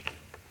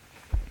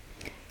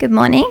Good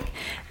morning.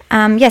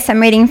 Yes, I'm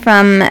reading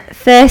from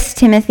 1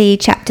 Timothy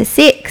chapter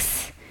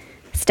 6,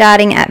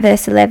 starting at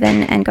verse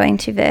 11 and going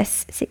to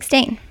verse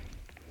 16.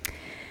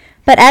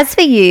 But as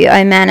for you,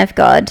 O man of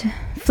God,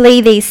 flee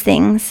these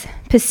things,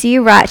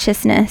 pursue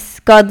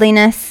righteousness,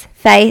 godliness,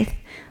 faith,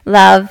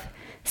 love,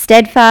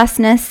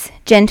 steadfastness,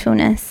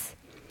 gentleness.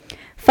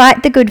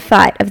 Fight the good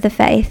fight of the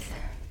faith.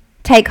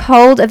 Take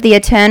hold of the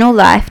eternal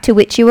life to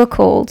which you were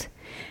called,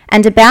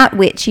 and about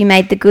which you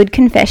made the good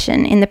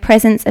confession in the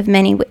presence of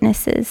many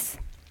witnesses.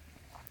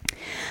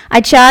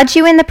 I charge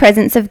you in the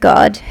presence of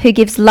God, who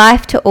gives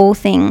life to all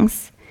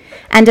things,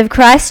 and of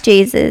Christ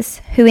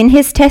Jesus, who in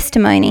his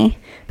testimony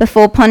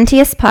before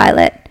Pontius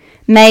Pilate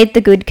made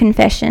the good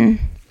confession,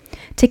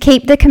 to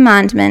keep the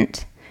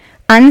commandment,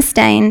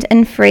 unstained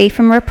and free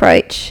from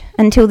reproach,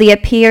 until the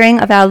appearing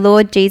of our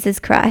Lord Jesus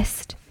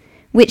Christ,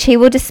 which he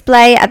will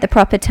display at the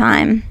proper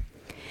time.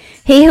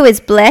 He who is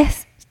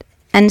blessed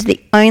and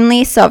the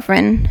only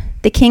sovereign,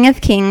 the King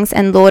of kings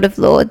and Lord of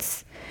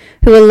lords,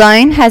 who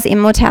alone has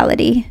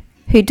immortality,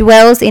 who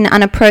dwells in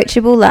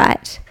unapproachable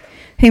light,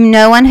 whom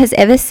no one has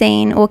ever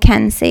seen or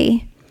can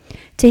see.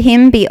 To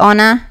him be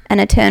honour and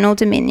eternal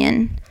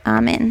dominion.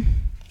 Amen.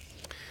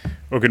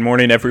 Well, good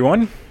morning,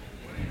 everyone.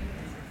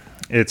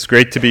 It's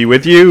great to be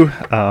with you.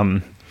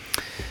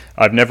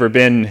 I've never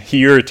been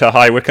here to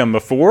High Wycombe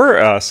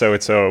before, so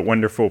it's a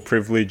wonderful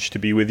privilege to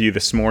be with you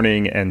this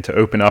morning and to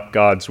open up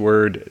God's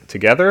Word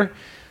together.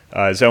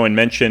 As Owen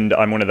mentioned,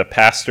 I'm one of the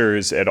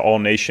pastors at All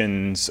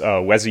Nations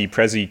Wesley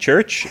Prezi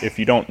Church. If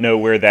you don't know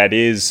where that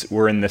is,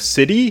 we're in the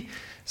city.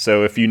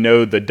 So if you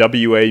know the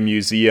WA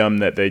Museum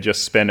that they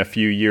just spent a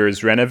few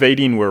years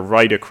renovating, we're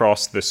right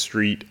across the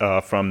street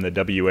from the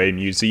WA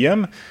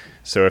Museum.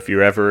 So if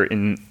you're ever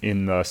in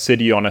the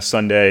city on a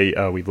Sunday,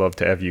 we'd love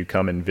to have you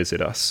come and visit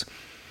us.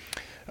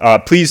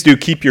 Please do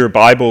keep your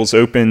Bibles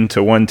open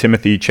to 1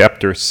 Timothy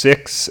chapter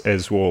 6,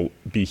 as we'll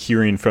be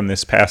hearing from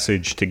this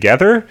passage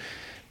together.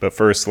 But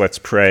first, let's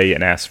pray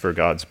and ask for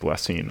God's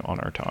blessing on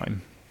our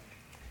time.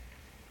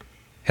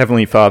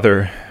 Heavenly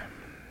Father,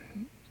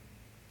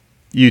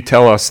 you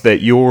tell us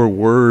that your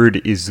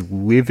word is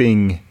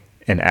living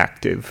and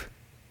active,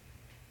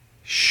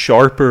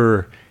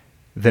 sharper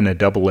than a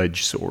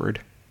double-edged sword,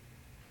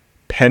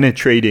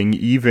 penetrating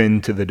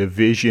even to the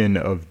division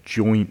of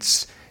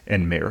joints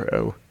and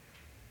marrow,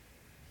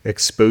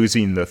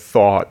 exposing the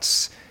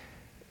thoughts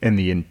and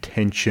the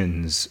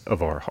intentions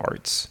of our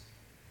hearts.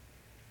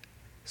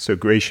 So,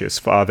 gracious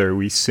Father,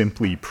 we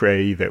simply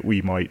pray that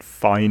we might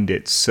find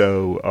it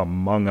so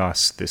among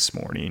us this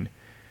morning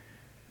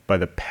by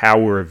the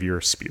power of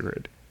your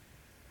Spirit,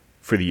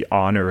 for the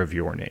honor of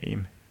your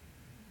name.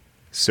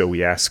 So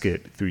we ask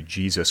it through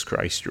Jesus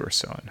Christ, your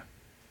Son.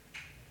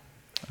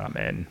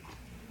 Amen.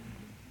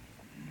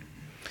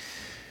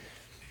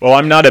 Well,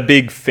 I'm not a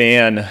big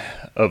fan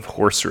of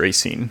horse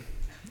racing.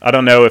 I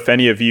don't know if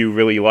any of you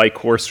really like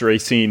horse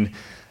racing.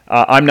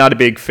 I'm not a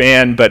big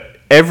fan, but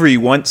every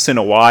once in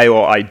a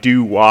while I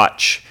do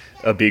watch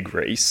a big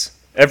race.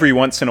 Every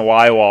once in a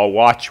while I'll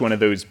watch one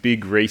of those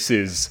big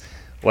races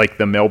like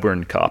the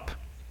Melbourne Cup.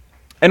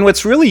 And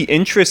what's really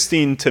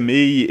interesting to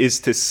me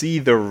is to see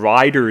the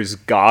riders'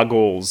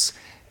 goggles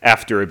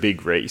after a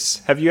big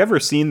race. Have you ever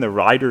seen the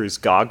riders'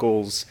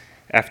 goggles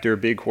after a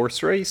big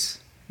horse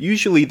race?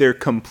 Usually they're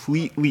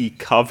completely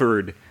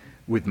covered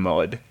with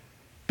mud,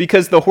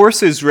 because the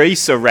horses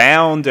race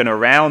around and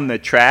around the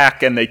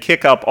track and they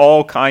kick up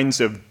all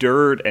kinds of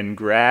dirt and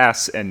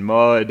grass and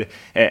mud,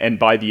 and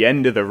by the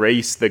end of the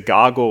race the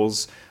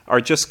goggles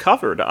are just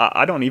covered.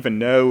 I don't even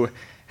know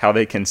how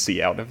they can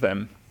see out of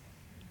them.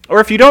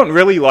 Or if you don't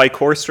really like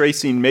horse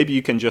racing, maybe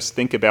you can just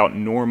think about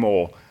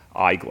normal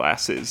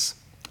eyeglasses.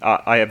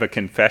 I have a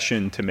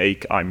confession to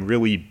make. I'm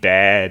really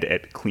bad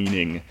at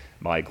cleaning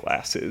my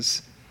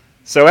glasses.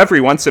 So every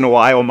once in a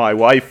while, my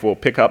wife will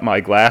pick up my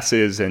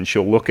glasses and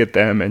she'll look at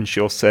them and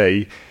she'll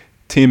say,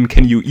 "Tim,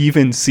 can you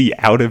even see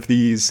out of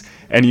these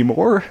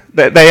anymore?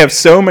 That they have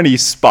so many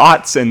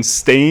spots and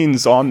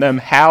stains on them.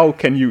 How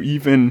can you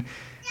even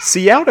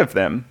see out of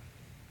them?"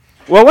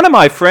 Well, one of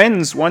my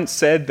friends once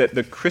said that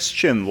the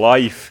Christian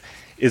life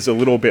is a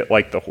little bit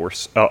like a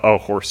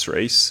horse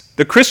race.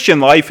 The Christian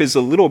life is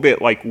a little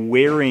bit like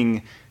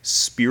wearing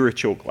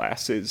spiritual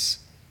glasses.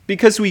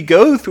 Because we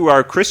go through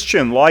our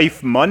Christian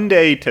life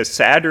Monday to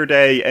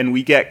Saturday and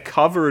we get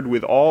covered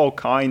with all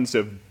kinds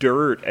of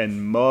dirt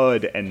and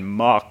mud and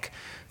muck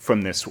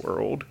from this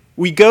world.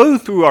 We go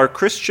through our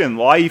Christian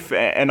life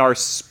and our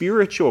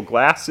spiritual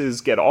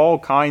glasses get all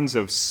kinds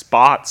of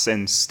spots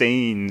and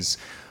stains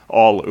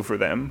all over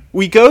them.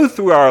 We go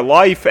through our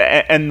life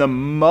and the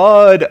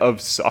mud of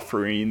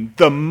suffering,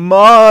 the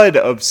mud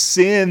of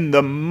sin,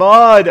 the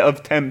mud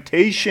of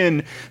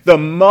temptation, the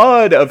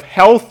mud of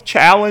health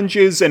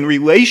challenges and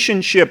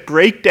relationship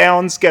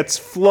breakdowns gets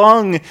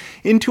flung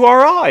into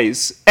our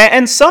eyes.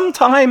 And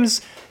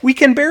sometimes we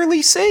can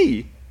barely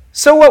see.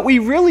 So what we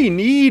really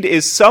need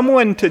is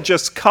someone to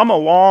just come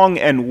along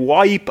and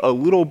wipe a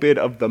little bit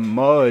of the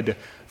mud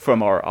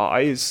from our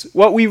eyes.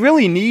 What we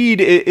really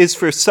need is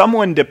for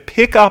someone to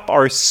pick up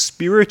our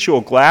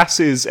spiritual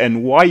glasses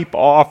and wipe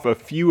off a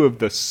few of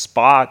the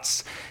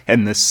spots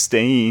and the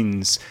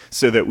stains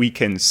so that we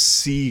can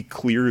see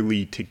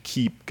clearly to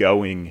keep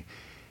going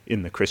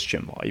in the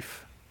Christian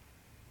life.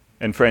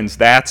 And friends,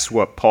 that's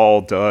what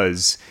Paul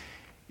does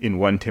in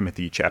 1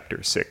 Timothy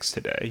chapter 6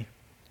 today.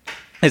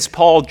 As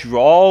Paul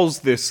draws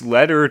this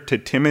letter to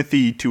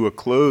Timothy to a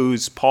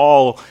close,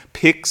 Paul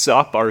picks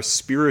up our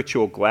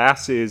spiritual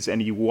glasses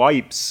and he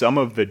wipes some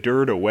of the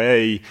dirt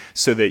away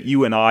so that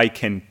you and I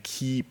can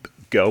keep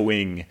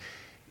going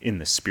in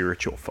the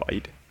spiritual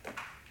fight.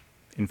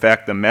 In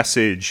fact, the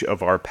message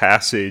of our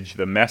passage,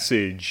 the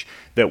message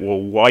that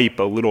will wipe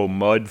a little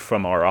mud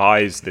from our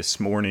eyes this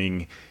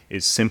morning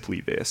is simply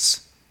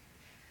this: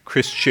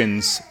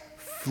 Christians,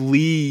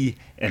 flee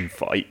and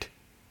fight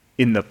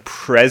in the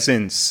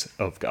presence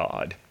of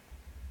God,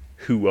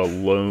 who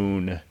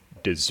alone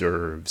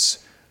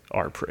deserves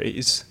our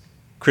praise.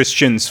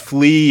 Christians,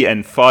 flee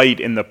and fight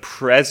in the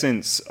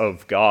presence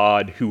of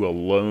God, who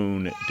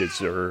alone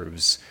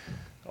deserves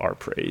our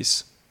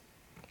praise.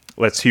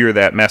 Let's hear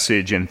that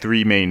message in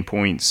 3 main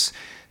points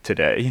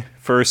today.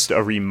 First,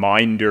 a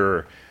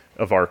reminder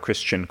of our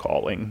Christian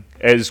calling.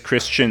 As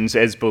Christians,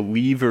 as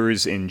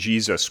believers in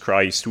Jesus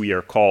Christ, we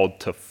are called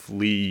to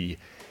flee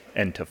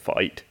and to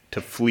fight. To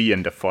flee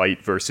and to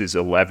fight, verses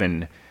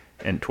 11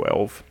 and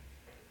 12.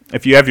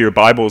 If you have your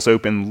Bibles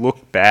open,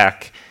 look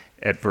back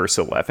at verse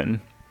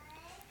 11.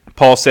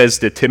 Paul says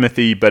to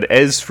Timothy, "But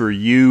as for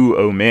you,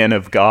 O man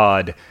of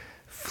God,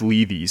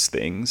 flee these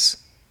things."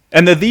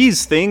 And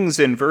these things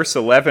in verse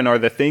 11 are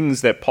the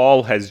things that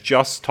Paul has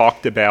just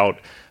talked about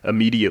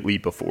immediately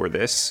before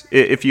this.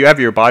 If you have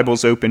your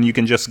Bibles open, you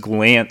can just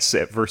glance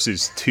at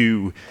verses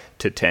 2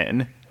 to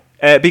 10.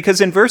 Because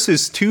in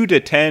verses 2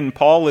 to 10,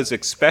 Paul is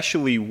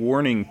especially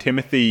warning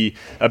Timothy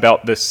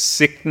about the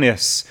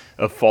sickness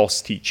of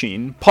false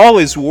teaching. Paul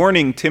is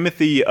warning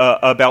Timothy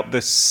about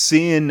the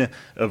sin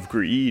of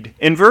greed.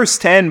 In verse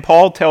 10,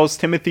 Paul tells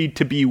Timothy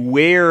to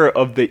beware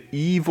of the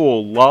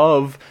evil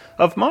love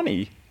of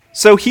money.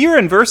 So here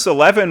in verse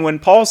 11, when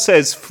Paul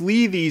says,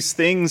 flee these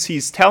things,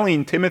 he's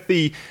telling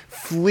Timothy,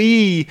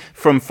 flee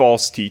from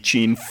false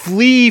teaching,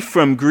 flee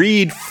from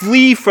greed,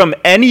 flee from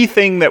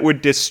anything that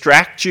would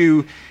distract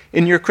you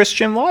in your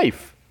Christian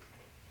life.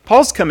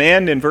 Paul's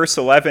command in verse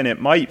 11,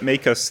 it might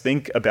make us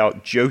think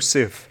about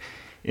Joseph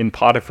in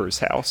Potiphar's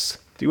house.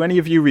 Do any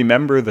of you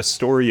remember the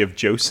story of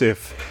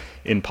Joseph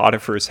in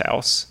Potiphar's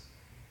house?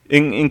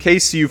 In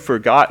case you've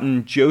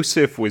forgotten,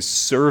 Joseph was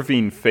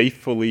serving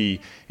faithfully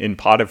in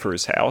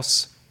Potiphar's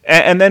house.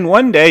 And then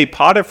one day,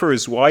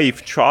 Potiphar's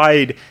wife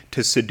tried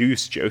to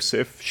seduce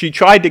Joseph. She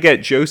tried to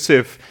get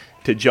Joseph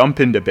to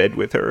jump into bed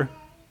with her.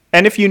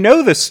 And if you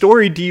know the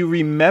story, do you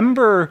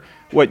remember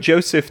what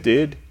Joseph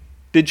did?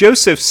 Did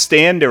Joseph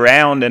stand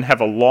around and have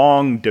a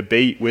long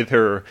debate with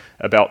her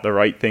about the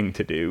right thing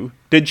to do?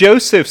 Did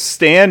Joseph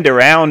stand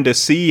around to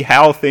see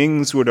how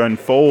things would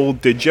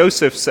unfold? Did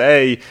Joseph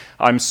say,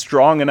 I'm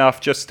strong enough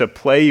just to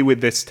play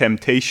with this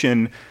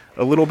temptation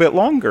a little bit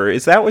longer?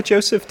 Is that what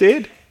Joseph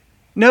did?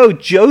 No,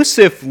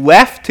 Joseph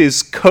left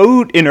his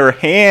coat in her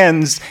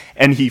hands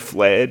and he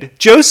fled.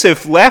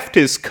 Joseph left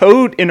his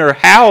coat in her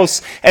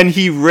house and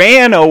he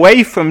ran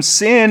away from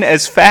sin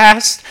as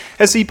fast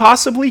as he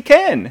possibly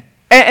can.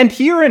 And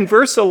here in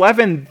verse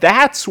 11,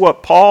 that's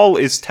what Paul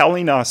is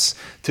telling us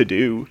to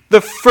do. The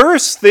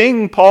first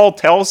thing Paul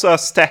tells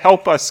us to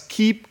help us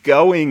keep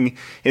going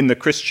in the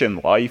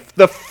Christian life,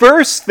 the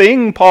first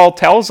thing Paul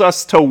tells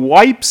us to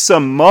wipe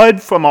some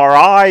mud from our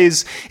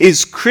eyes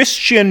is,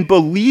 Christian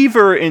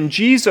believer in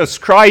Jesus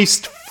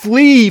Christ,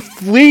 flee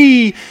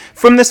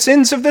from the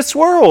sins of this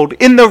world.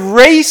 In the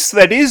race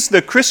that is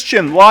the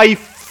Christian life,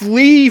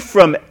 flee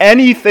from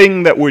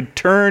anything that would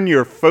turn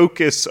your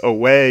focus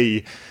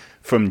away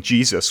from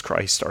Jesus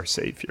Christ, our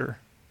Savior.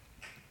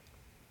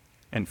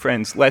 And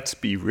friends, let's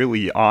be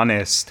really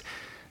honest.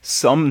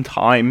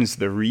 Sometimes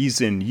the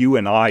reason you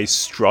and I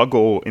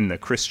struggle in the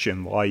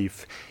Christian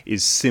life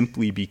is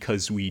simply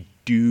because we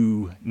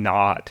do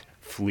not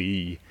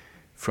flee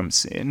from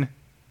sin.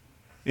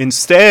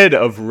 Instead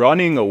of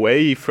running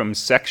away from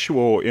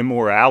sexual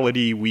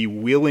immorality, we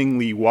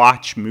willingly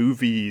watch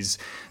movies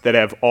that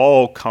have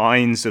all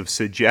kinds of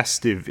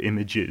suggestive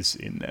images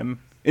in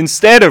them.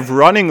 Instead of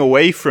running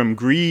away from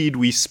greed,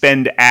 we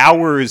spend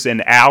hours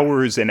and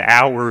hours and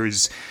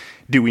hours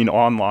doing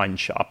online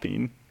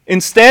shopping.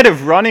 Instead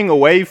of running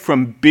away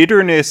from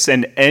bitterness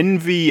and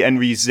envy and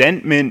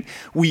resentment,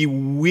 we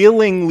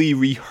willingly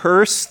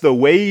rehearse the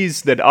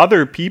ways that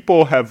other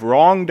people have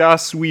wronged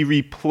us. We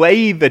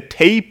replay the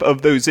tape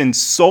of those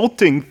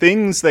insulting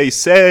things they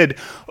said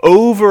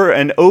over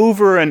and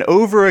over and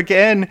over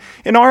again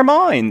in our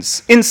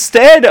minds.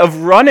 Instead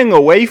of running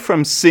away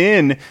from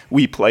sin,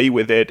 we play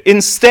with it.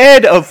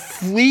 Instead of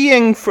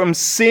fleeing from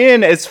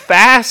sin as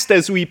fast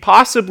as we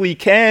possibly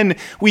can,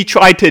 we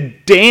try to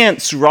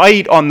dance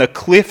right on the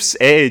cliff's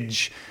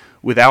edge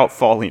without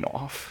falling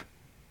off.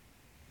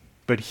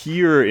 But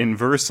here in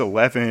verse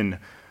 11,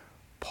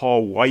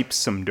 Paul wipes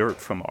some dirt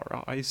from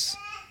our eyes.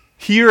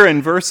 Here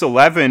in verse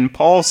 11,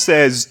 Paul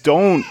says,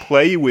 don't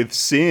play with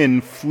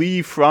sin,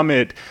 flee from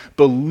it.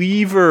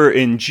 Believer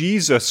in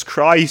Jesus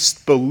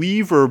Christ,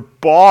 believer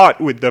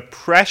bought with the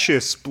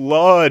precious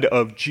blood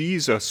of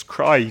Jesus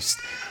Christ,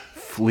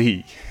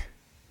 flee.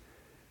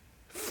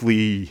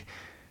 Flee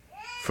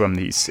from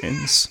these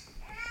sins.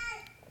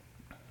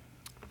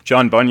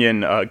 John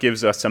Bunyan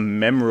gives us a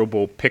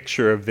memorable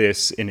picture of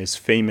this in his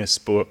famous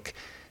book,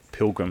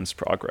 Pilgrim's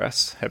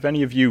Progress. Have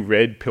any of you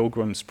read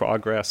Pilgrim's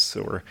Progress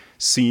or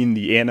seen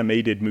the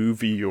animated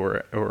movie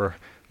or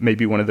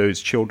maybe one of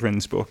those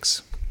children's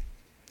books?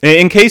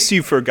 In case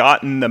you've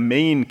forgotten, the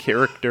main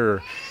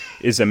character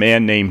is a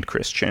man named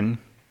Christian.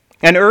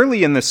 And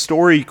early in the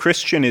story,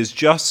 Christian is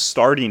just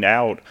starting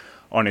out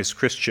on his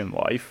Christian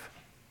life.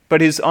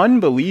 But his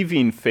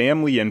unbelieving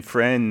family and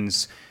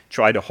friends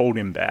try to hold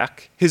him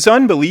back. His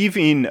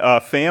unbelieving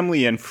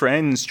family and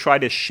friends try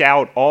to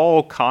shout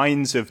all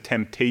kinds of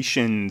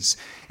temptations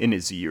in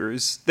his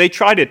ears. They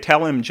try to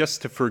tell him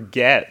just to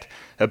forget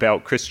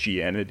about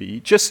Christianity,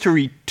 just to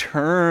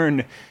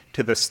return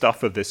to the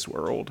stuff of this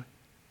world.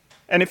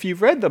 And if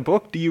you've read the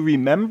book, do you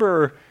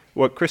remember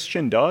what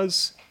Christian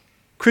does?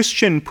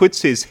 Christian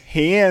puts his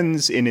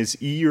hands in his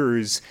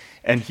ears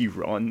and he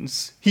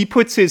runs. He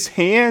puts his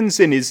hands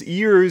in his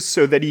ears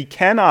so that he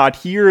cannot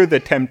hear the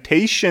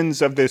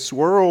temptations of this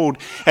world,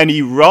 and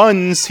he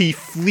runs, he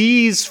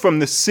flees from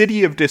the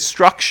city of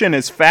destruction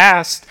as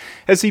fast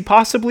as he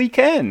possibly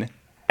can.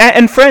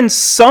 And friends,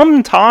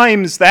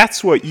 sometimes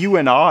that's what you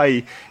and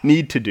I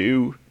need to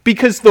do,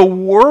 because the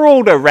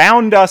world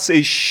around us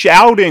is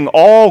shouting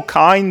all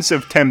kinds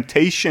of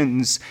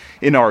temptations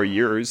in our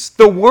ears.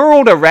 The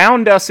world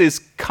around us is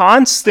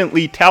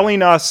constantly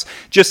telling us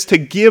just to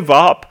give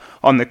up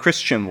on the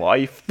Christian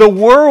life. The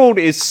world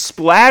is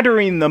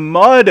splattering the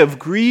mud of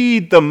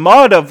greed, the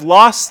mud of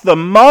lust, the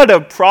mud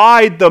of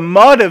pride, the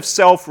mud of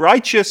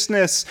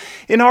self-righteousness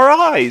in our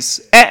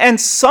eyes. And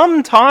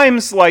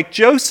sometimes, like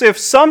Joseph,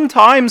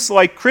 sometimes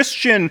like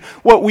Christian,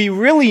 what we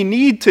really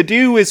need to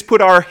do is put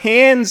our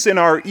hands in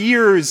our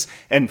ears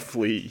and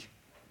flee.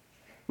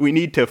 We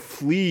need to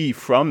flee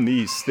from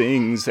these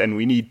things, and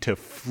we need to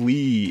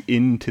flee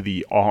into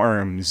the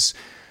arms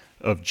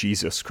of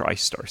Jesus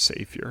Christ, our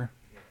Savior.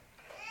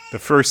 The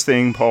first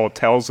thing Paul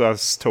tells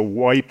us to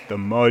wipe the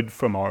mud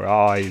from our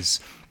eyes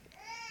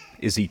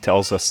is he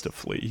tells us to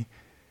flee.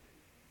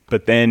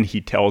 But then he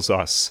tells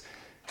us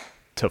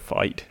to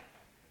fight.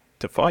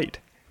 To fight.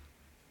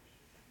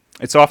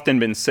 It's often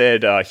been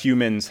said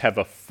humans have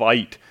a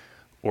fight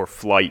or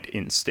flight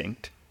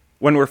instinct.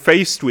 When we're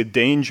faced with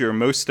danger,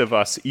 most of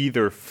us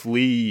either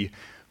flee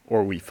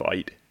or we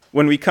fight.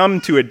 When we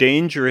come to a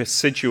dangerous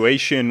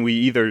situation, we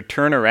either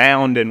turn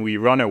around and we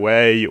run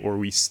away, or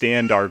we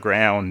stand our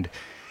ground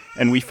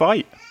and we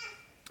fight.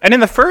 And in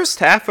the first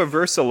half of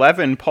verse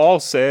 11, Paul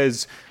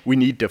says we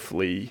need to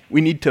flee.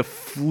 We need to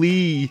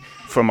flee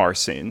from our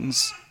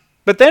sins.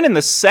 But then in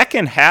the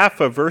second half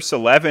of verse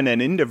 11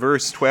 and into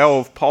verse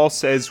 12, Paul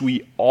says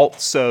we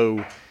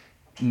also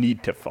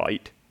need to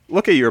fight.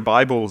 Look at your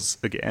Bibles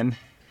again.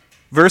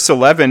 Verse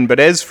 11, but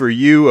as for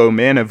you, O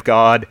man of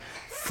God,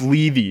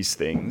 flee these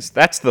things.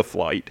 That's the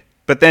flight.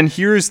 But then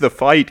here's the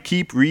fight.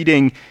 Keep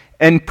reading.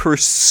 And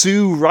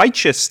pursue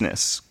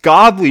righteousness,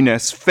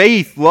 godliness,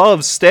 faith,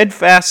 love,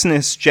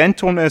 steadfastness,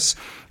 gentleness.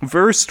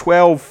 Verse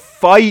 12,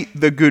 fight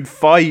the good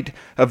fight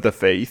of the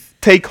faith.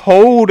 Take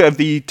hold of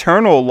the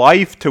eternal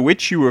life to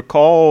which you were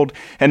called,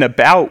 and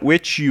about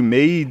which you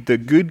made the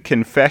good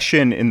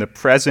confession in the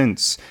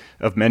presence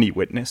of many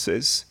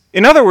witnesses.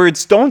 In other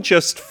words, don't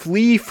just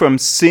flee from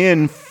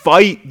sin,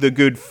 fight the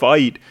good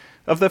fight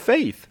of the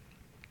faith.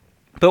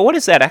 But what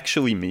does that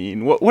actually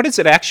mean? What does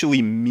it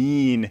actually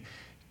mean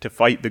to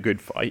fight the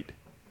good fight?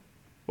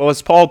 Well,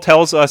 as Paul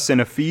tells us in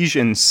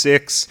Ephesians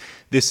 6,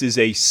 this is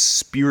a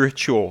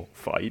spiritual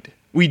fight.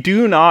 We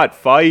do not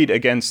fight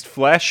against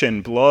flesh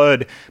and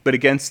blood, but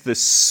against the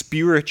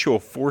spiritual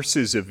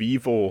forces of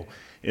evil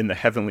in the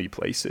heavenly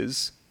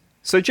places.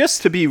 So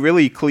just to be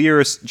really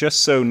clear, just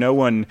so no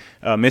one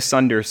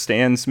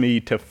misunderstands me,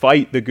 to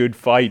fight the good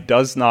fight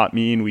does not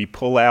mean we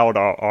pull out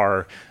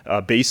our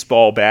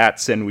baseball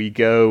bats and we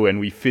go and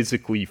we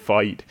physically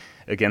fight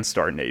against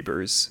our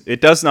neighbors.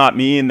 It does not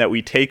mean that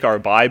we take our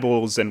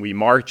Bibles and we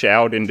march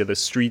out into the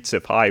streets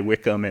of High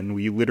Wycombe and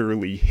we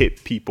literally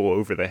hit people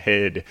over the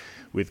head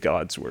with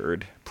God's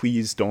word.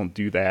 Please don't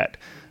do that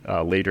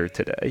later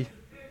today.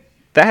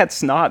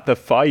 That's not the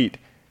fight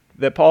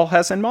that Paul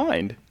has in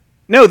mind.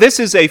 No, this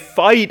is a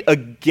fight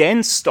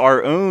against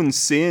our own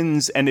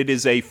sins, and it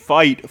is a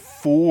fight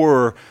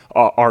for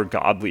our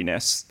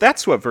godliness.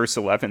 That's what verse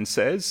 11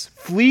 says.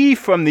 Flee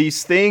from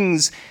these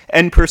things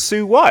and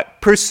pursue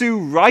what? Pursue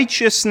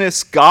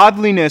righteousness,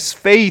 godliness,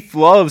 faith,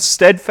 love,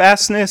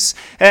 steadfastness,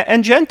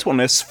 and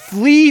gentleness.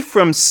 Flee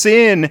from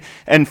sin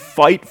and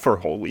fight for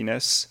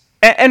holiness.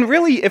 And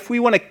really, if we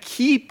want to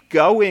keep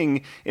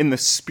going in the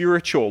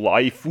spiritual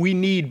life, we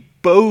need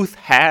both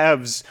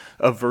halves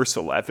of verse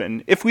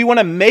 11. If we want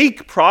to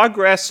make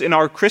progress in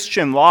our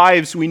Christian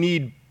lives, we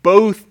need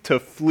both to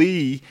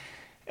flee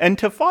and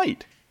to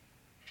fight.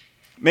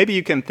 Maybe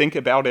you can think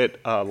about it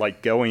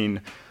like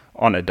going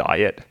on a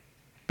diet.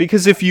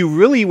 Because if you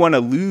really want to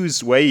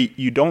lose weight,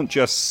 you don't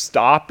just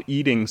stop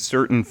eating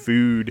certain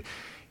food,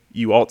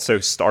 you also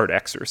start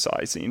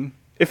exercising.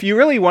 If you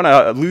really want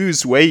to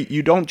lose weight,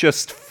 you don't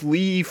just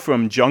flee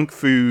from junk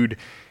food,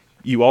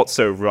 you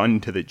also run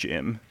to the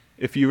gym.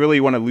 If you really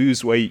want to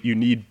lose weight, you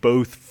need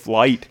both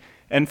flight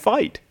and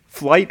fight.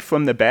 Flight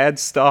from the bad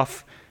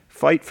stuff,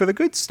 fight for the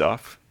good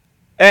stuff.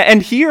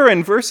 And here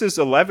in verses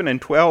 11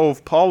 and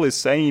 12, Paul is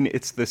saying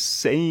it's the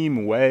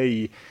same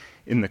way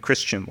in the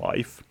Christian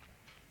life.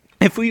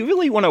 If we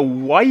really want to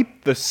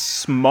wipe the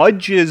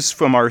smudges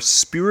from our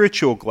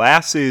spiritual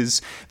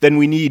glasses, then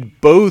we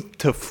need both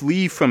to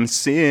flee from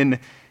sin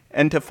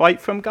and to fight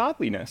from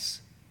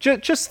godliness.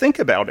 Just think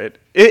about it.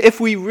 If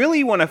we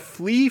really want to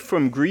flee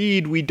from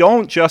greed, we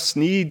don't just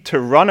need to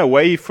run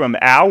away from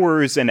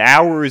hours and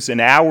hours and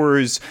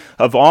hours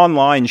of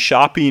online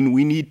shopping.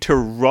 We need to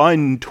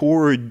run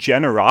toward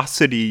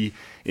generosity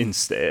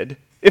instead.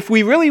 If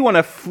we really want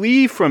to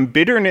flee from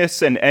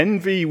bitterness and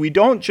envy, we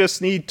don't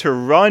just need to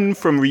run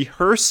from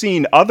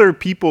rehearsing other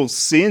people's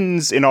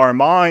sins in our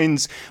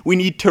minds. We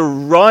need to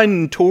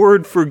run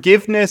toward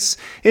forgiveness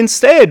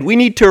instead. We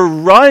need to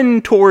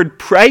run toward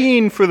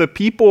praying for the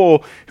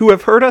people who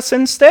have hurt us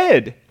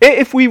instead.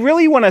 If we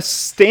really want to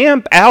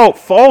stamp out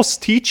false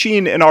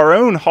teaching in our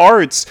own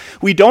hearts,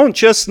 we don't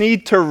just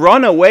need to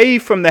run away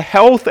from the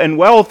health and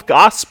wealth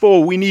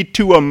gospel. We need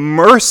to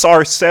immerse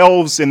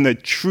ourselves in the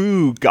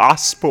true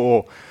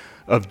gospel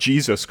of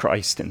Jesus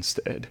Christ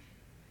instead.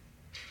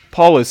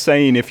 Paul is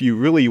saying if you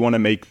really want to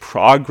make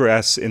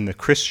progress in the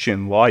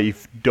Christian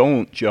life,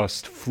 don't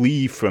just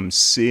flee from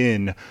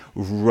sin,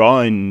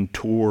 run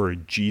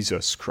toward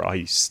Jesus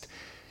Christ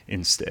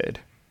instead.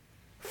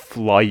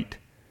 Flight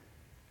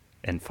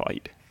and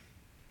fight.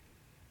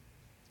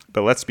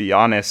 But let's be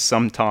honest,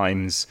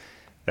 sometimes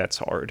that's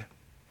hard.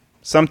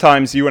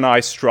 Sometimes you and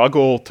I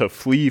struggle to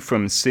flee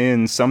from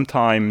sin.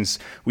 Sometimes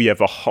we have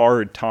a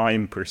hard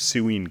time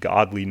pursuing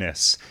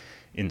godliness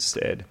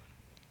instead.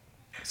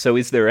 So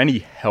is there any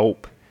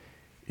help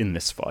in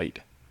this fight?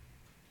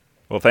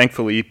 Well,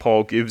 thankfully,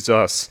 Paul gives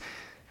us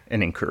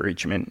an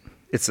encouragement.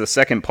 It's the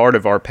second part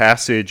of our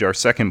passage, our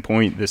second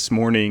point this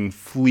morning: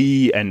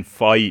 flee and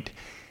fight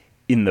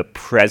in the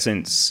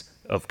presence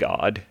of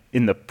God.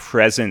 In the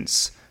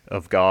presence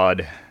of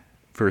God,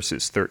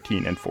 verses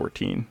 13 and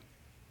 14.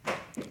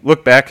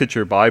 Look back at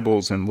your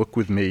Bibles and look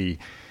with me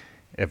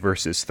at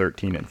verses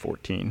 13 and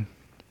 14.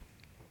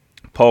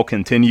 Paul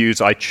continues,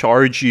 I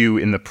charge you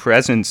in the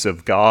presence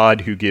of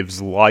God who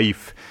gives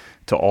life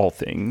to all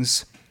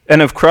things,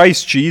 and of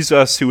Christ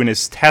Jesus, who in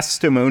his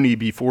testimony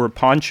before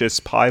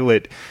Pontius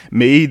Pilate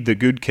made the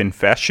good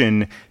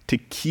confession to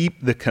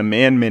keep the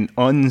commandment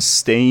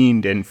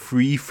unstained and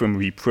free from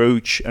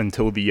reproach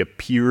until the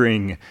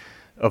appearing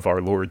of our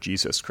Lord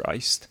Jesus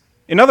Christ.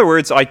 In other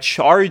words, I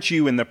charge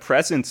you in the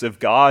presence of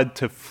God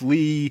to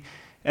flee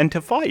and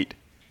to fight.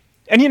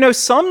 And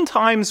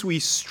sometimes we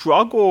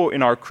struggle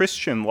in our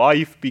Christian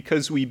life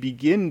because we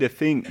begin to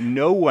think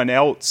no one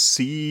else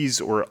sees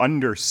or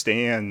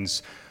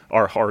understands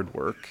our hard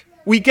work.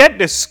 We get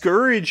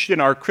discouraged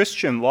in our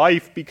Christian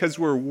life because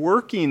we're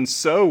working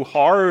so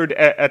hard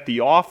at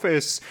the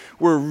office.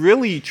 We're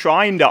really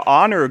trying to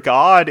honor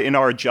God in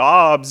our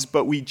jobs,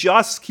 but we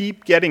just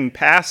keep getting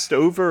passed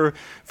over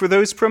for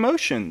those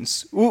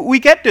promotions. We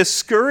get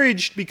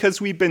discouraged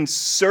because we've been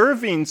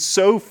serving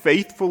so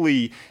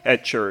faithfully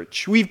at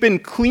church. We've been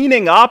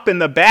cleaning up in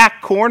the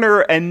back corner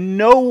and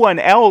no one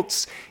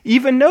else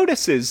even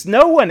notices.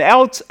 No one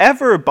else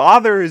ever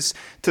bothers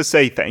to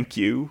say thank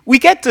you. We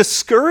get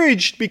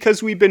discouraged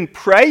because we've been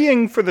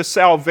praying for the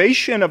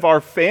salvation of our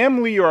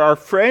family or our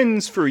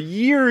friends for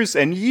years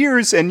and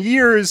years and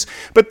years,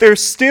 but they're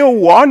still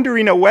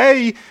wandering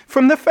away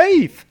from the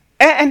faith.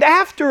 And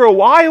after a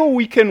while,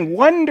 we can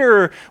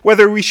wonder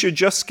whether we should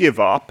just give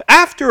up.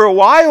 After a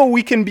while,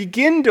 we can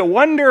begin to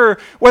wonder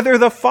whether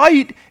the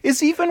fight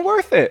is even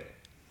worth it.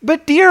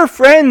 But dear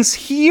friends,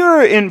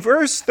 here in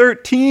verse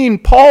 13,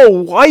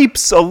 Paul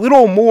wipes a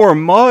little more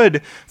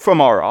mud from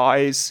our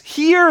eyes.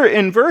 Here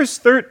in verse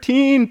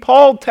 13,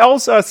 Paul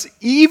tells us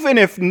even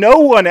if no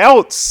one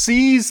else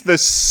sees the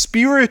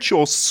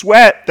spiritual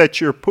sweat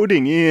that you're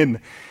putting in,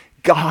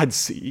 God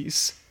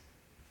sees.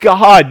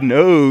 God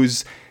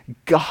knows.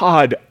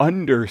 God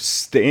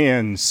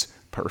understands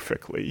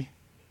perfectly.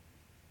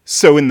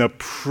 So in the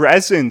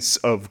presence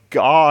of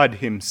God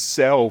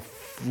himself,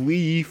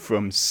 flee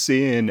from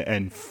sin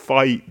and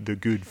fight the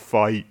good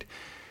fight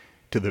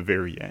to the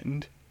very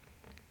end.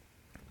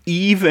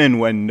 Even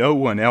when no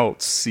one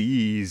else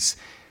sees,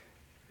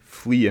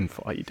 flee and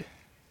fight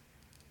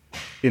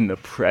in the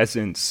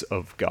presence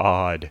of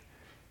God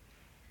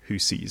who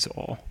sees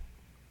all.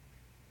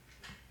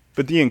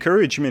 But the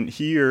encouragement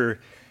here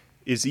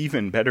is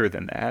even better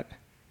than that.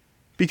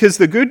 Because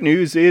the good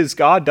news is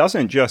God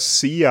doesn't just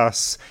see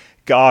us,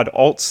 God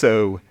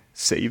also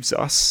saves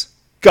us.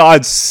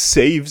 God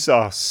saves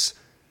us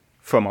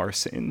from our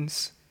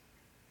sins.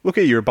 Look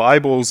at your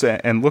Bibles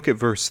and look at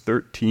verse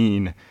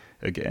 13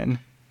 again.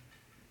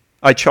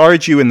 I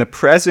charge you in the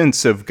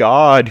presence of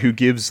God who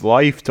gives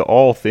life to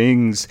all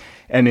things,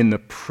 and in the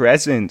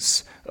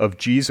presence of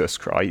Jesus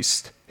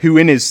Christ, who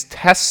in his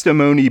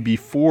testimony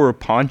before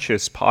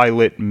Pontius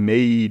Pilate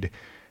made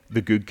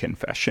the good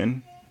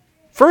confession.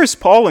 First,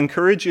 Paul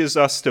encourages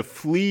us to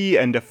flee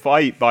and to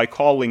fight by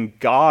calling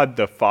God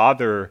the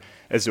Father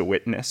as a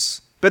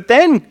witness. But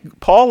then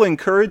Paul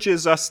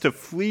encourages us to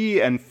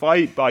flee and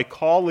fight by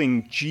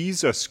calling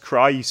Jesus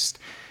Christ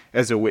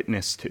as a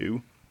witness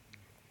too.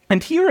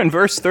 And here in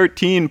verse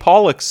 13,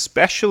 Paul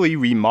especially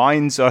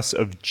reminds us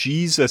of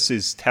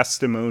Jesus'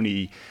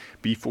 testimony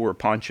before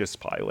Pontius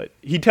Pilate.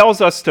 He tells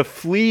us to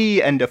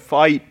flee and to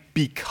fight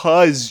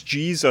because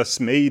Jesus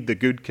made the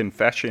good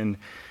confession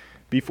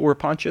before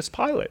Pontius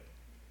Pilate.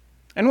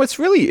 And what's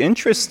really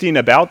interesting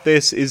about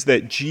this is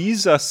that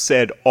Jesus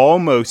said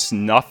almost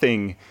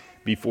nothing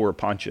before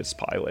Pontius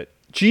Pilate.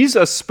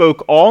 Jesus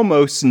spoke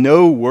almost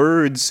no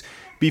words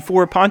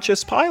before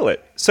Pontius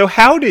Pilate. So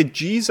how did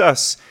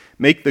Jesus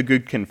make the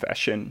good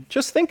confession?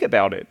 Just think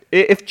about it.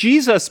 If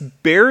Jesus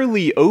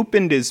barely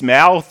opened his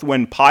mouth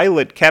when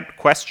Pilate kept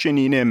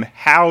questioning him,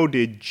 how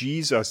did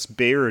Jesus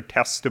bear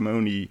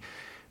testimony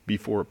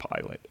before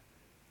Pilate?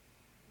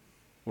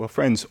 Well,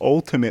 friends,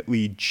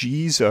 ultimately,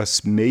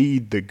 Jesus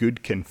made the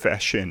good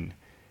confession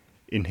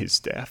in his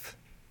death.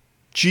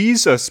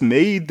 Jesus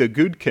made the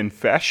good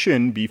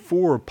confession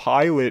before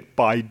Pilate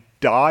by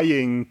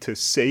dying to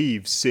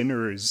save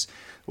sinners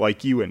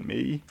like you and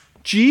me.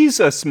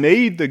 Jesus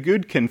made the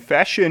good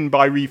confession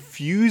by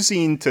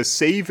refusing to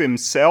save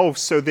himself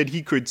so that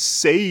he could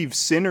save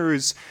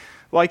sinners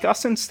like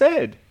us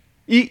instead.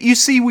 You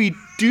see, we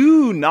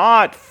do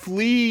not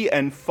flee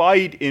and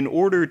fight in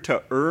order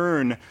to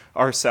earn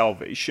our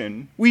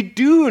salvation. We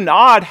do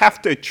not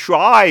have to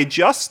try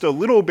just a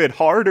little bit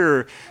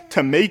harder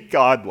to make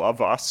God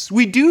love us.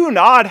 We do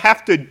not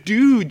have to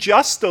do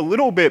just a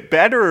little bit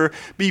better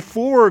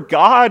before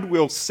God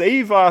will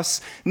save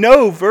us.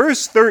 No,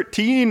 verse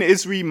 13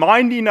 is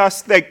reminding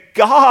us that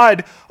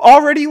God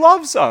already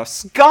loves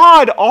us.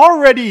 God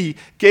already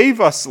gave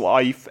us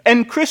life.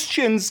 And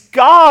Christians,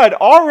 God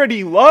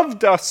already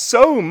loved us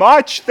so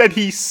much that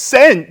he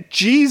sent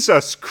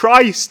Jesus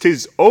Christ,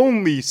 his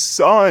only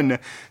Son,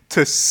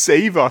 to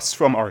save us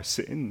from our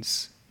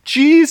sins.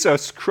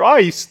 Jesus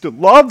Christ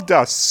loved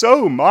us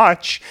so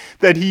much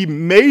that he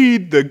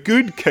made the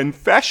good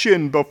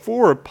confession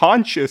before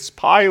Pontius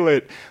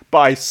Pilate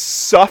by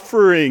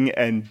suffering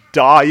and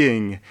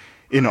dying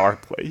in our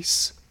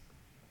place.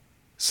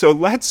 So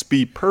let's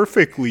be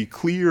perfectly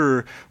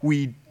clear.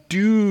 We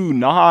do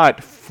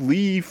not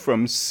flee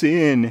from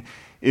sin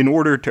in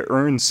order to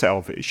earn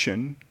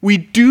salvation. We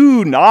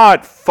do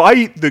not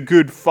fight the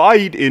good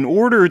fight in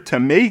order to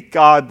make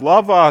God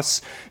love us.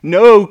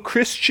 No,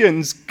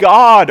 Christians,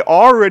 God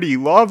already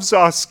loves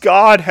us.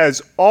 God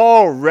has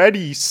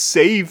already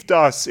saved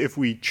us if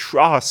we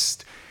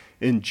trust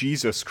in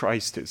Jesus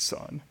Christ, his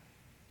Son.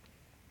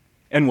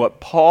 And what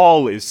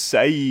Paul is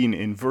saying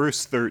in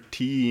verse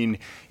 13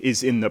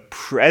 is in the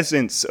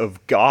presence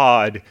of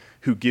God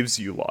who gives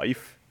you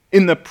life,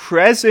 in the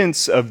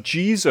presence of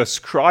Jesus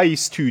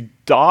Christ who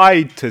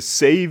died to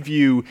save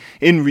you,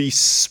 in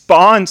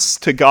response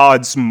to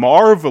God's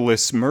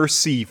marvelous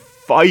mercy,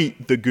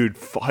 fight the good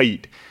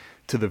fight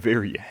to the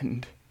very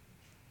end.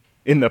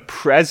 In the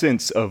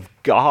presence of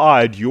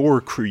God,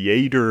 your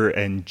Creator,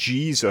 and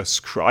Jesus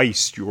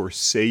Christ, your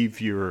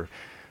Savior,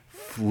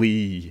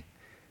 flee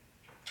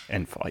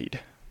and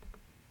fight.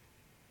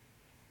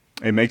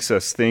 It makes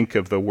us think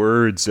of the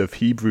words of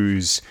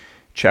Hebrews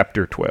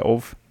chapter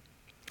 12.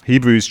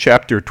 Hebrews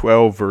chapter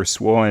 12, verse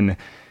 1,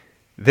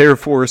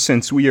 "Therefore,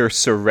 since we are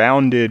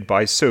surrounded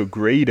by so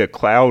great a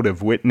cloud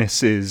of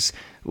witnesses,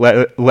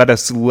 let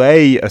us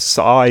lay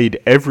aside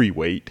every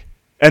weight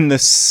and the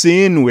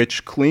sin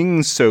which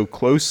clings so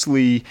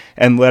closely,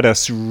 and let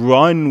us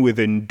run with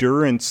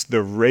endurance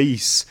the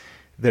race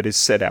that is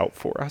set out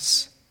for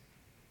us."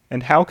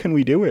 And how can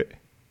we do it?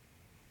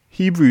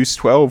 Hebrews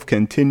 12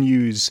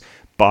 continues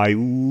by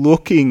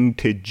looking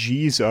to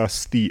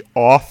Jesus, the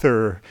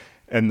author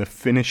and the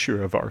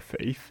finisher of our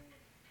faith,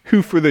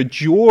 who for the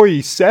joy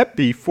set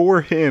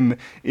before him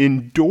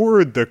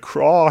endured the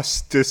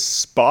cross,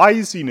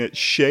 despising its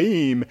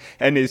shame,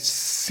 and is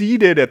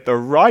seated at the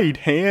right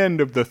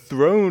hand of the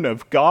throne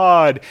of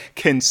God.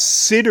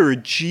 Consider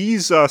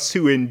Jesus,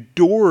 who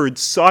endured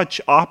such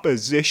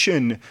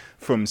opposition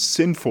from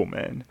sinful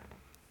men,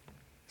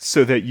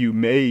 so that you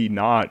may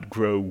not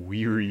grow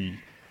weary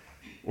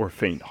or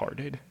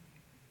faint-hearted.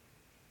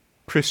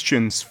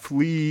 Christians,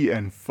 flee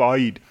and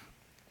fight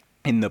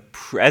in the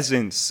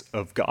presence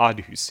of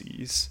God who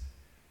sees,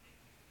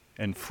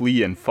 and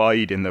flee and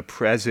fight in the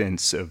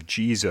presence of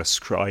Jesus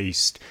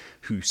Christ,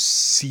 who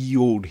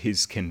sealed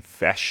his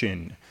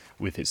confession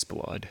with his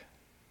blood,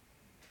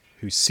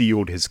 who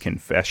sealed his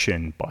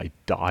confession by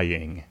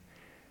dying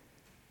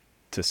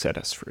to set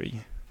us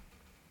free.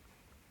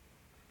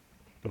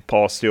 But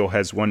Paul still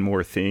has one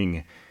more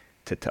thing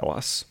to tell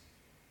us.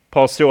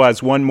 Paul still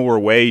has one more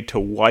way to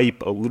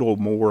wipe a little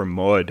more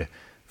mud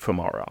from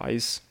our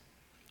eyes.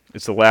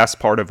 It's the last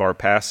part of our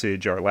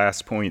passage, our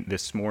last point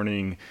this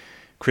morning.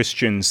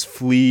 Christians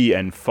flee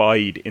and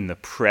fight in the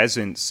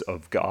presence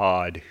of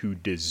God who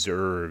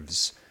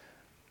deserves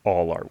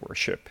all our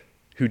worship,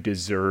 who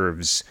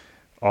deserves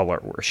all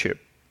our worship.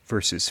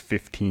 Verses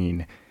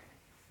 15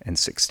 and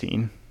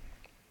 16.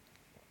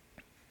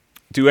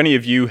 Do any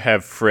of you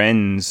have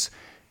friends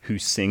who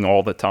sing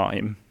all the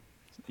time?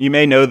 You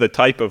may know the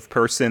type of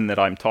person that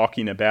I'm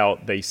talking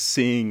about. They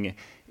sing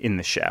in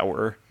the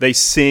shower. They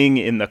sing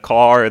in the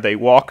car. They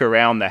walk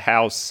around the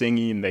house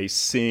singing. They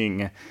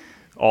sing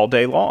all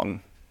day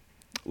long.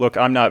 Look,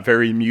 I'm not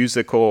very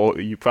musical.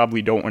 You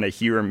probably don't want to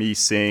hear me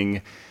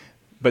sing.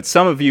 But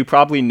some of you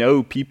probably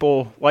know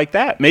people like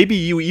that. Maybe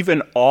you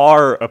even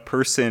are a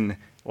person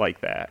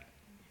like that.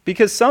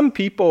 Because some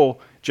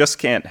people just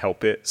can't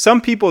help it.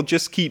 Some people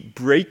just keep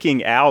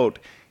breaking out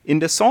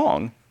into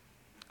song.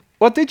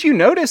 Well, did you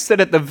notice that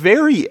at the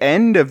very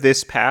end of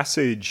this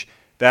passage,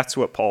 that's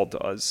what Paul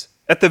does?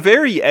 At the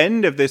very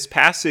end of this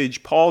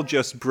passage, Paul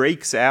just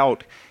breaks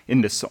out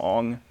into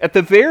song. At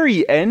the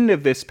very end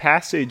of this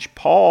passage,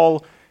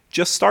 Paul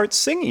just starts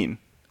singing.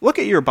 Look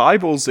at your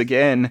Bibles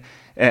again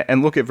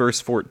and look at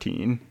verse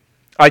 14.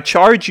 I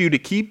charge you to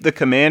keep the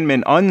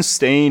commandment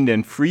unstained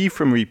and free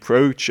from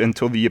reproach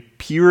until the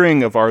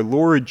appearing of our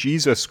Lord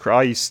Jesus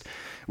Christ,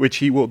 which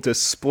he will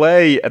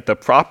display at the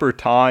proper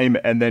time.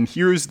 And then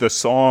here's the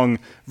song,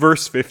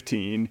 verse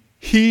 15.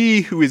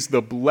 He who is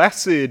the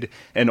blessed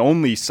and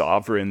only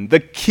sovereign,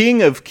 the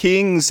King of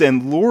kings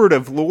and Lord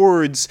of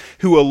lords,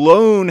 who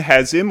alone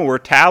has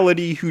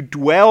immortality, who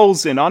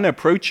dwells in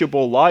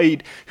unapproachable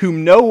light,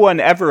 whom no one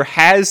ever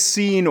has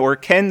seen or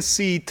can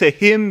see, to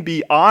him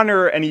be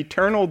honor and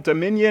eternal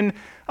dominion.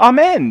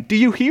 Amen. Do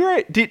you hear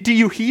it? Do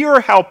you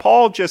hear how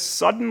Paul just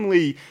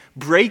suddenly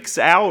breaks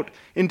out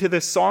into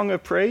this song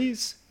of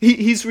praise?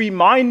 He's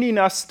reminding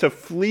us to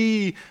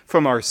flee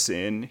from our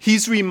sin.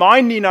 He's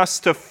reminding us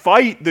to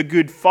fight the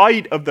good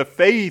fight of the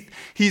faith.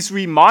 He's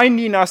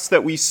reminding us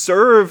that we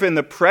serve in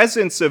the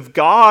presence of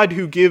God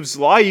who gives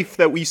life,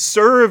 that we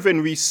serve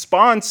in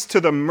response to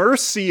the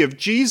mercy of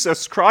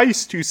Jesus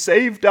Christ who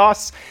saved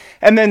us.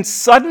 And then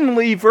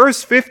suddenly,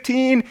 verse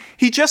 15,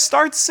 he just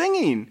starts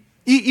singing.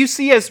 You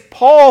see, as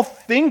Paul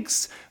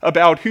thinks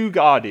about who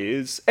God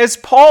is, as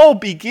Paul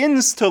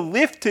begins to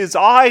lift his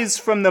eyes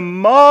from the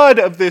mud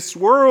of this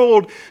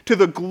world to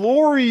the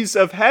glories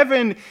of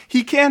heaven,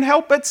 he can't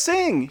help but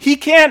sing. He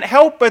can't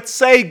help but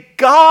say,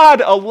 God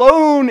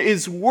alone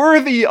is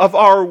worthy of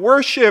our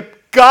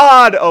worship.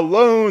 God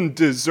alone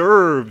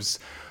deserves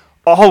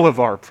all of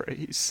our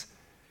praise.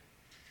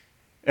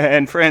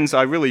 And friends,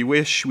 I really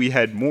wish we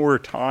had more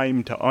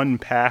time to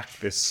unpack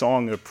this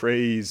song of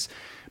praise.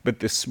 But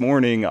this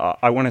morning,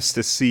 I want us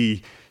to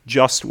see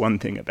just one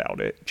thing about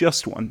it.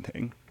 Just one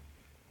thing.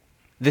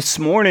 This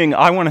morning,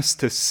 I want us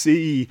to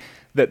see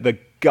that the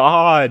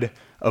God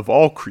of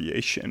all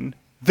creation,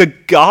 the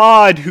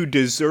God who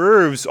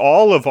deserves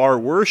all of our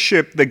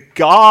worship, the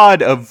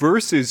God of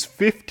verses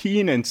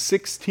 15 and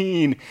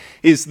 16,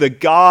 is the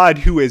God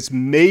who has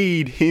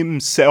made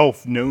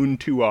himself known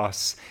to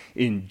us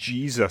in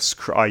Jesus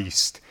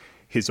Christ,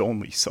 his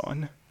only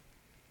Son.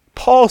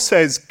 Paul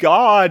says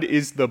God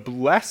is the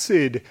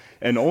blessed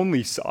and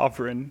only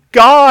sovereign.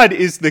 God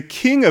is the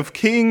King of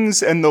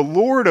kings and the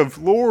Lord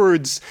of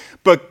lords.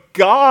 But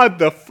God,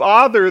 the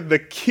Father, the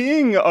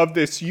King of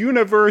this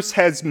universe,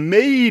 has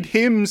made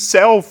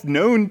himself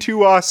known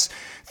to us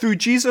through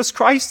Jesus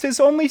Christ,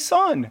 his only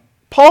Son.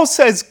 Paul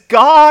says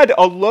God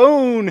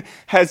alone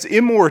has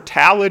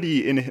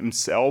immortality in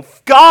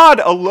himself. God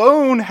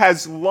alone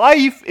has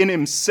life in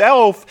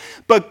himself.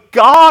 But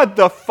God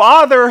the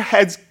Father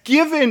has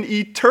given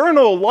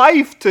eternal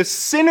life to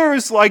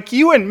sinners like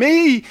you and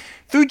me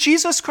through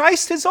Jesus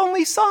Christ, his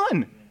only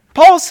Son.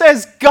 Paul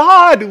says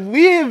God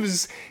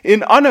lives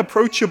in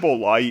unapproachable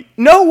light.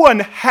 No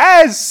one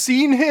has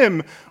seen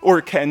him or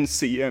can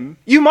see him.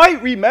 You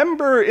might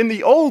remember in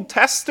the Old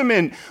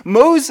Testament,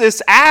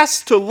 Moses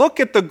asked to look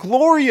at the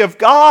glory of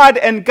God,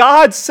 and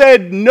God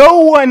said,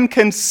 no one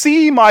can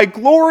see my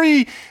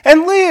glory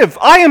and live.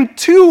 I am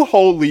too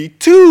holy,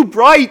 too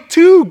bright,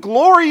 too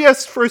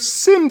glorious for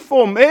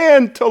sinful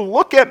man to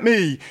look at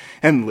me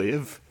and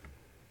live.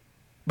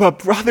 But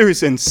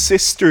brothers and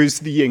sisters,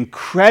 the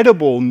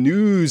incredible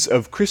news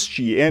of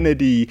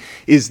Christianity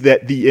is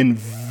that the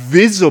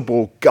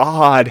invisible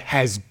God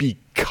has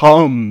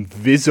become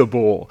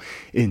visible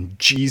in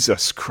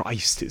Jesus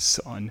Christ, his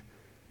Son.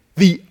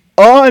 The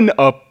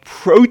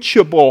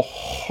unapproachable,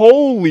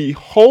 holy,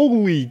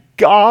 holy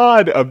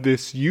God of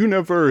this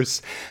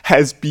universe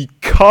has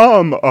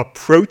become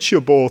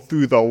approachable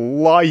through the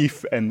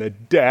life and the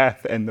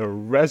death and the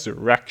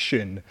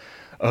resurrection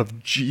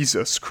of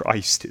Jesus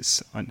Christ, his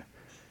Son.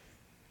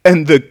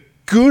 And the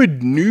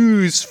good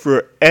news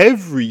for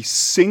every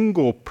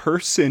single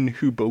person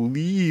who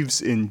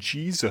believes in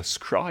Jesus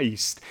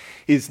Christ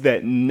is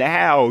that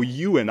now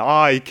you and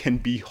I can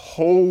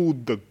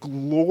behold the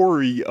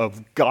glory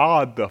of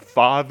God the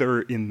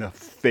Father in the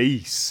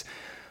face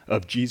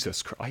of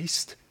Jesus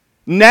Christ.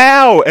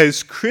 Now,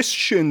 as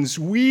Christians,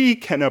 we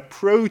can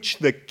approach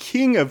the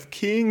King of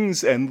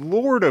Kings and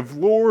Lord of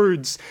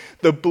Lords,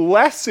 the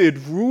blessed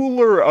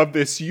ruler of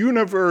this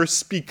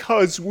universe,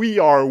 because we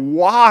are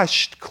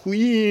washed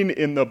clean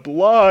in the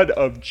blood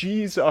of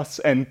Jesus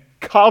and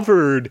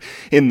covered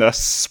in the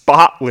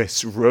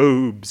spotless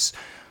robes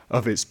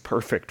of his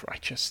perfect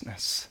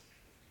righteousness.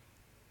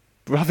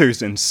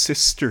 Brothers and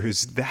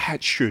sisters,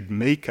 that should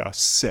make us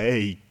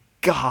say,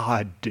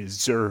 God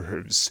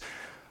deserves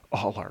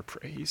all our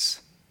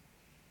praise.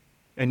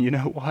 And you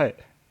know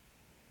what?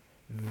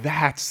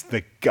 That's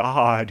the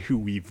God who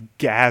we've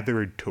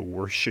gathered to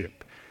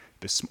worship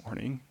this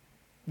morning.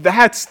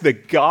 That's the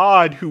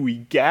God who we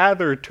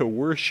gather to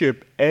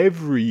worship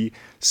every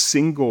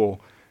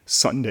single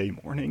Sunday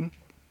morning.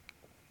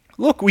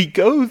 Look, we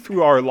go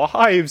through our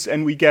lives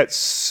and we get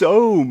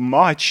so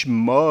much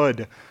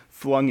mud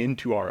flung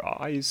into our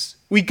eyes.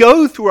 We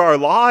go through our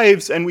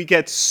lives and we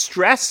get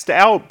stressed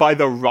out by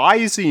the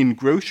rising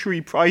grocery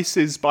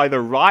prices, by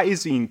the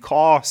rising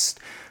cost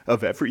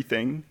of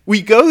everything.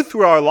 We go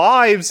through our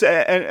lives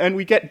and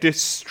we get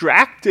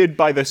distracted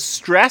by the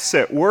stress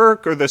at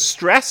work or the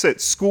stress at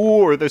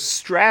school or the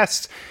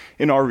stress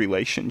in our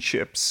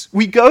relationships.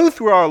 We go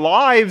through our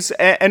lives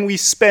and we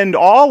spend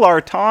all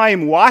our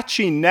time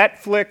watching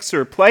Netflix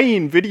or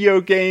playing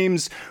video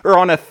games or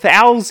on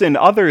 1,000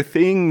 other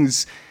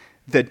things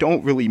that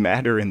don't really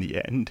matter in the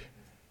end.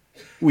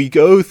 We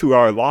go through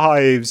our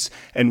lives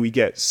and we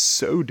get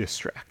so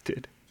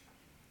distracted.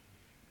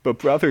 But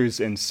brothers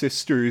and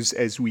sisters,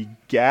 as we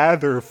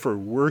gather for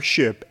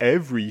worship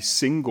every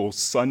single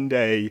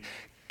Sunday,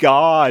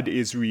 God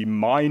is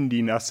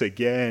reminding us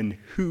again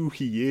who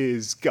he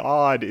is.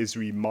 God is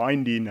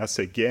reminding us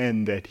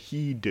again that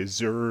he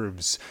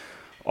deserves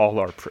all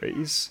our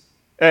praise.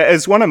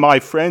 As one of my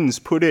friends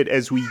put it,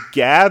 as we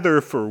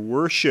gather for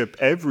worship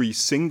every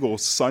single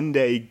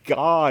Sunday,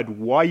 God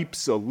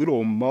wipes a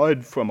little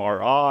mud from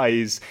our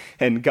eyes,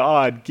 and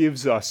God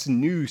gives us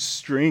new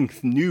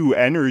strength, new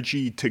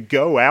energy to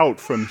go out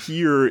from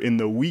here in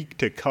the week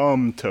to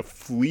come, to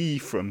flee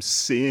from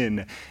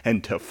sin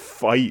and to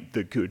fight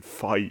the good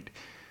fight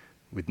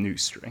with new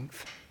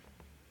strength.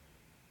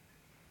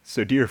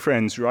 So, dear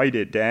friends, write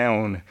it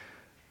down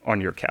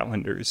on your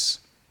calendars.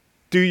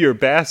 Do your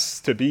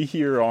best to be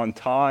here on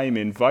time.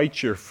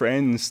 Invite your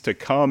friends to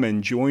come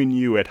and join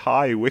you at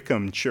High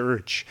Wycombe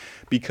Church,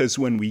 because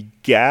when we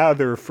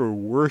gather for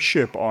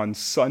worship on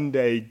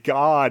Sunday,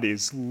 God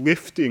is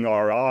lifting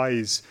our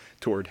eyes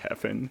toward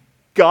heaven.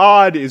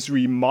 God is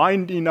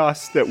reminding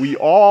us that we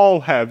all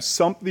have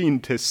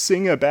something to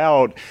sing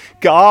about.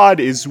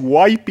 God is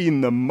wiping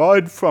the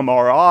mud from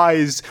our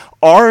eyes,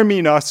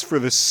 arming us for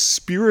the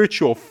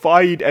spiritual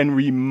fight, and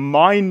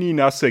reminding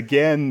us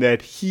again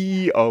that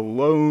he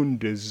alone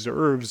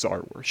deserves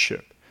our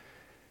worship.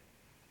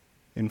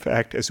 In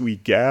fact, as we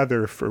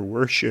gather for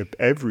worship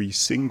every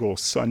single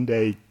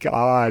Sunday,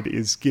 God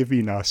is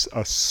giving us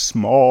a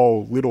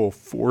small little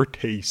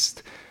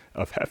foretaste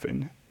of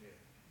heaven.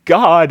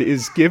 God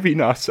is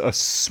giving us a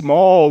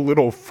small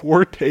little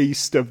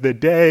foretaste of the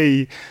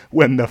day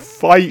when the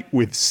fight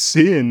with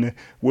sin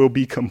will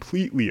be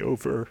completely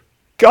over.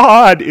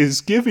 God is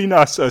giving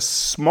us a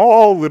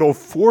small little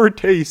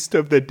foretaste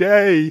of the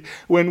day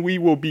when we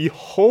will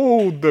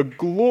behold the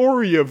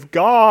glory of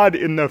God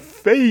in the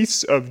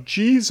face of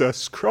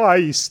Jesus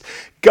Christ.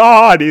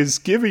 God is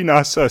giving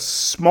us a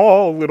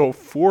small little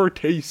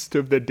foretaste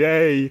of the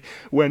day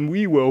when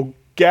we will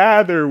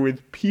gather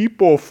with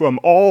people from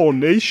all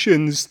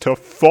nations to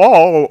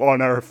fall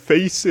on our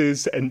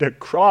faces and to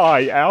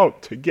cry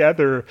out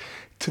together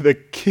to the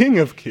King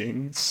of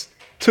Kings,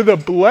 to the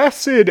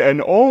blessed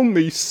and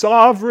only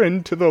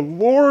sovereign, to the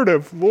Lord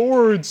of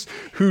Lords,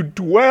 who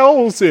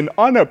dwells in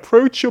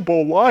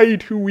unapproachable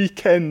light, who we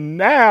can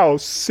now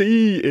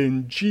see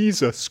in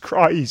Jesus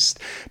Christ,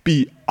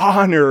 be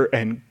honor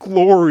and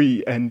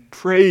glory and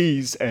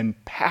praise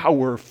and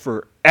power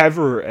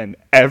forever and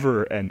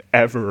ever and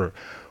ever,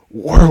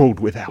 world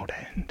without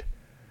end.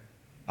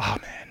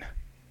 Amen.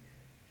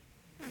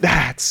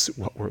 That's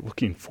what we're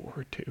looking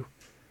forward to.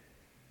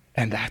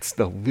 And that's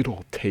the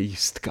little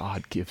taste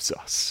God gives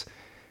us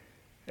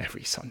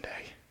every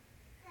Sunday.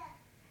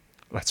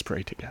 Let's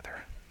pray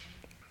together.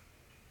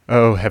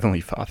 Oh,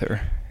 Heavenly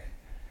Father,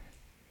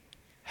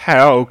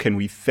 how can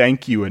we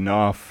thank you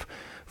enough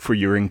for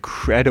your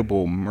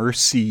incredible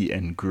mercy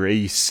and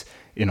grace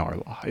in our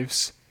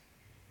lives?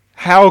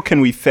 How can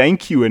we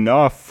thank you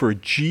enough for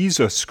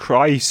Jesus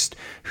Christ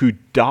who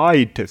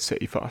died to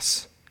save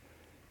us?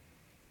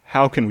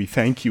 How can we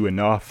thank you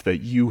enough that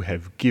you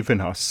have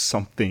given us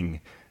something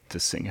to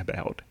sing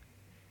about?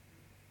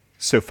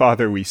 So,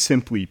 Father, we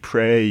simply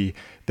pray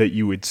that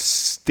you would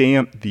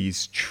stamp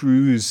these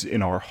truths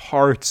in our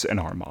hearts and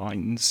our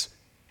minds,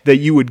 that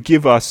you would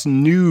give us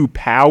new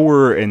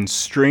power and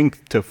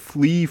strength to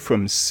flee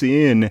from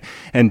sin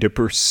and to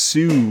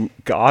pursue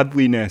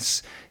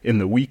godliness in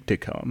the week to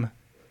come.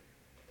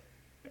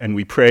 And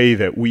we pray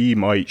that we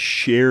might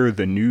share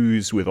the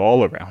news with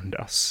all around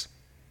us,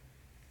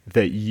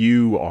 that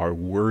you are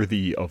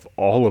worthy of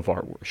all of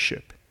our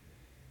worship,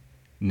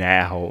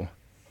 now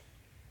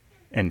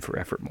and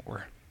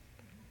forevermore.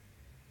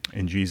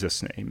 In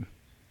Jesus' name,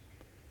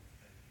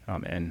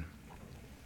 amen.